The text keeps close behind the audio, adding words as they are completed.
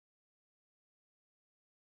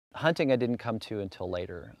Hunting I didn't come to until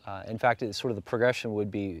later. In fact, it's sort of the progression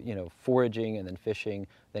would be, foraging and then fishing,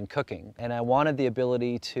 then cooking. And I wanted the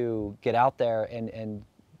ability to get out there and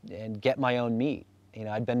get my own meat.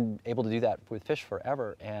 I'd been able to do that with fish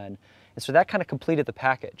forever, and so that kind of completed the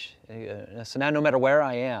package. So now no matter where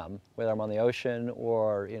I am, whether I'm on the ocean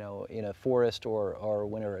or, in a forest or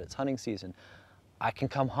whenever it's hunting season, I can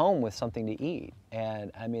come home with something to eat.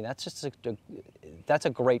 And I mean, that's just that's a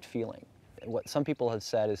great feeling. What some people have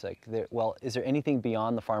said is like, well, is there anything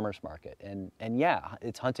beyond the farmer's market? And yeah,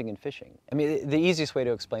 it's hunting and fishing. I mean, the easiest way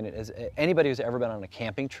to explain it is anybody who's ever been on a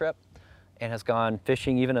camping trip and has gone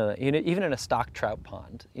fishing, even in a stock trout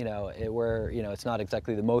pond, where it's not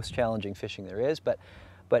exactly the most challenging fishing there is, but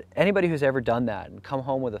anybody who's ever done that and come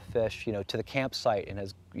home with a fish, to the campsite and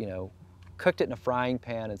has cooked it in a frying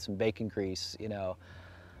pan and some bacon grease,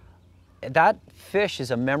 that fish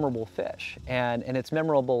is a memorable fish, and it's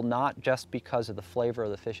memorable not just because of the flavor of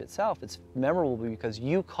the fish itself. It's memorable because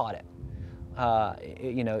you caught it.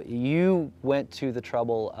 You went to the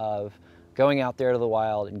trouble of going out there to the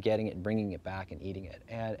wild and getting it and bringing it back and eating it.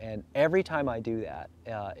 And every time I do that,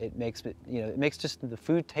 it makes it, it makes just the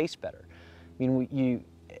food taste better. I mean,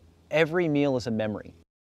 every meal is a memory.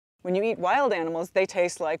 When you eat wild animals, they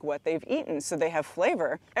taste like what they've eaten, so they have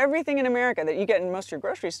flavor. Everything in America that you get in most of your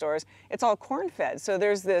grocery stores, it's all corn-fed. So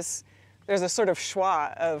there's a sort of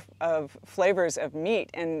schwa of flavors of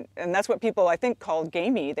meat, and that's what people, I think, call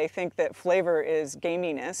gamey. They think that flavor is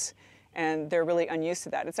gaminess, and they're really unused to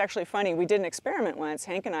that. It's actually funny, we did an experiment once.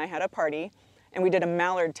 Hank and I had a party, and we did a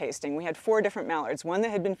mallard tasting. We had 4 different mallards, one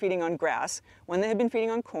that had been feeding on grass, one that had been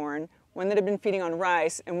feeding on corn, one that had been feeding on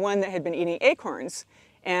rice, and one that had been eating acorns.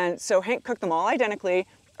 And so Hank cooked them all identically,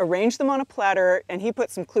 arranged them on a platter, and he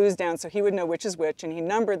put some clues down so he would know which is which, and he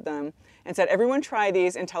numbered them and said, everyone try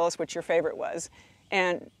these and tell us which your favorite was.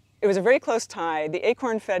 And it was a very close tie. The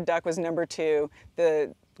acorn-fed duck was number 2.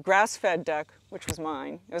 The grass-fed duck, which was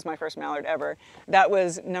mine, it was my first mallard ever, that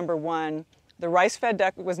was number 1. The rice-fed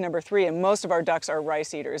duck was number 3, and most of our ducks are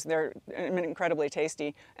rice eaters. They're incredibly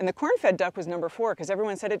tasty. And the corn-fed duck was number 4 because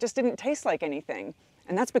everyone said it just didn't taste like anything.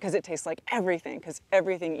 And that's because it tastes like everything, because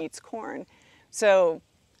everything eats corn. So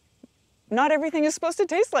not everything is supposed to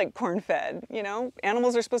taste like corn-fed,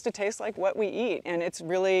 Animals are supposed to taste like what we eat, and it's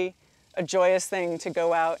really a joyous thing to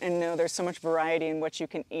go out and know there's so much variety in what you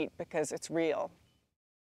can eat because it's real.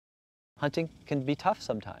 Hunting can be tough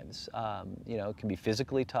sometimes. It can be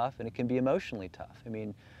physically tough and it can be emotionally tough. I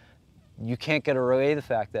mean, you can't get away the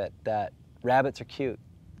fact that rabbits are cute,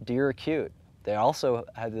 deer are cute. They also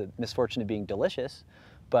have the misfortune of being delicious,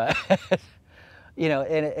 but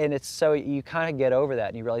and it's so you kind of get over that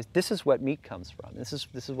and you realize this is what meat comes from. This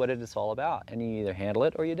is what it is all about, and you either handle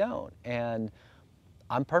it or you don't. And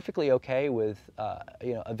I'm perfectly okay with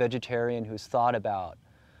a vegetarian who's thought about,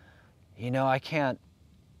 I can't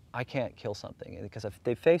kill something because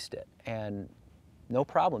they've faced it, and no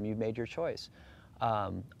problem, you've made your choice.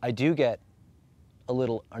 I do get a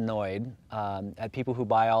little annoyed at people who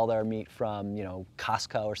buy all their meat from,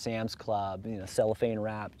 Costco or Sam's Club, cellophane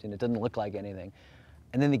wrapped, and it doesn't look like anything.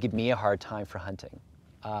 And then they give me a hard time for hunting.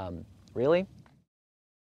 Really?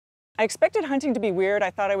 I expected hunting to be weird. I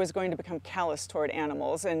thought I was going to become callous toward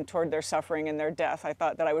animals and toward their suffering and their death. I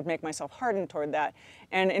thought that I would make myself hardened toward that.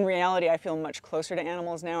 And in reality, I feel much closer to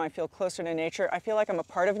animals now. I feel closer to nature. I feel like I'm a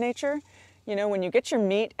part of nature. When you get your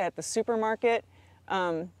meat at the supermarket,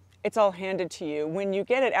 it's all handed to you. When you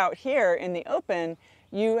get it out here in the open,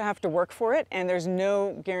 you have to work for it, and there's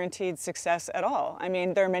no guaranteed success at all. I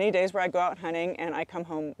mean, there are many days where I go out hunting and I come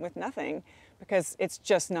home with nothing because it's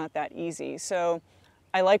just not that easy. So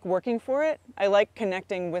I like working for it. I like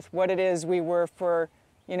connecting with what it is we were for,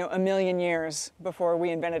 a million years before we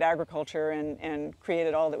invented agriculture and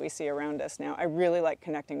created all that we see around us now. I really like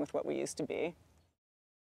connecting with what we used to be.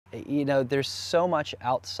 There's so much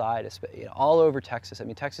outside, all over Texas. I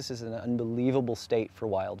mean, Texas is an unbelievable state for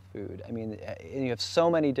wild food. I mean, you have so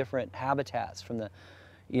many different habitats from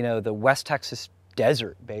the West Texas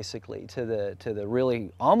desert, basically, to the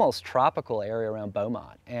really almost tropical area around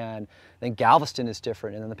Beaumont. And then Galveston is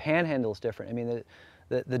different, and then the Panhandle is different. I mean,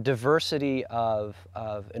 the diversity of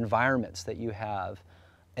environments that you have,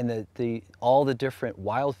 and all the different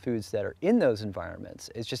wild foods that are in those environments,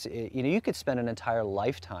 it's just, you could spend an entire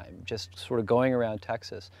lifetime just sort of going around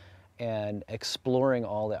Texas and exploring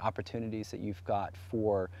all the opportunities that you've got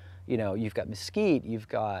for, you've got mesquite, you've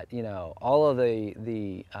got, all of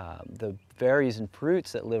the berries and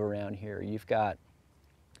fruits that live around here. You've got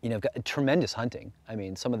tremendous hunting. I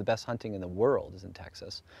mean, some of the best hunting in the world is in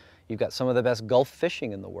Texas. You've got some of the best Gulf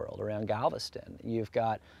fishing in the world around Galveston. You've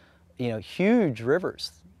got, huge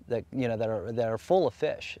rivers that that are full of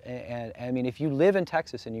fish. And I mean, if you live in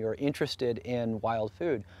Texas and you're interested in wild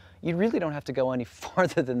food, you really don't have to go any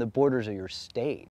farther than the borders of your state.